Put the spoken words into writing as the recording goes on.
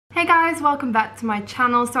Hey guys, welcome back to my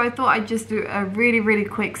channel. So I thought I'd just do a really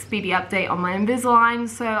quick speedy update on my Invisalign.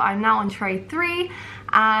 So I'm now on tray 3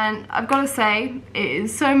 and I've got to say it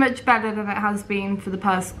is so much better than it has been for the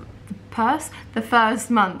first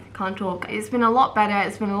month. Can't talk. It's been a lot better,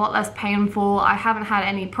 it's been a lot less painful. I haven't had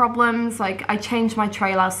any problems. Like, I changed my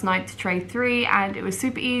tray last night to tray 3 and it was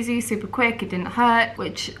super easy, super quick, it didn't hurt,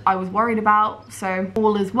 which I was worried about, so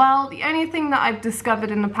all is well. The only thing that I've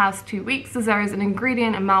discovered in the past 2 weeks is there is an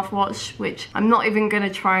ingredient in mouthwash which I'm not even going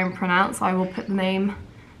to try and pronounce. I will put the name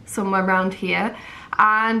somewhere around here.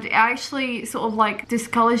 And it actually sort of like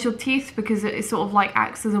discolors your teeth because it sort of like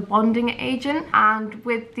acts as a bonding agent, and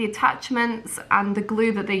with the attachments and the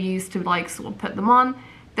glue that they use to like sort of put them on,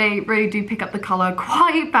 they really do pick up the color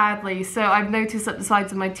quite badly. So I've noticed that the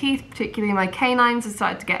sides of my teeth, particularly my canines, have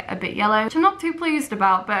started to get a bit yellow, which I'm not too pleased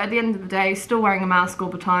about, but at the end of the day, still wearing a mask all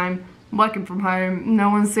the time, working from home, no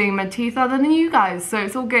one's seeing my teeth other than you guys, so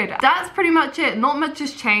it's all good. That's pretty much it. Not much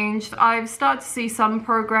has changed. I've started to see some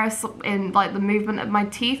progress in like the movement of my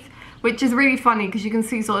teeth, which is really funny because you can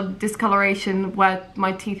see sort of discoloration where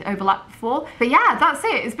my teeth overlapped before. But yeah, that's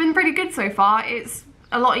it. It's been pretty good so far. It's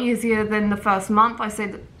a lot easier than the first month. I say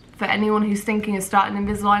that for anyone who's thinking of starting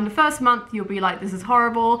Invisalign, the first month you'll be like, this is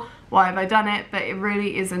horrible, why have I done it? But it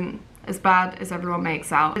really isn't as bad as everyone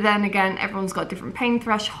makes out. But then again, everyone's got different pain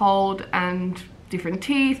threshold and different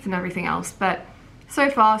teeth and everything else, but so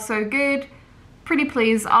far so good. Pretty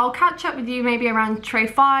pleased. I'll catch up with you maybe around tray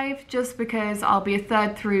 5 just because I'll be a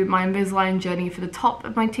third through my Invisalign journey for the top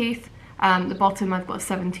of my teeth. The bottom I've got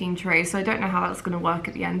 17 trays, so I don't know how that's going to work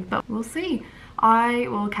at the end, but we'll see. I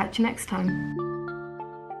will catch you next time.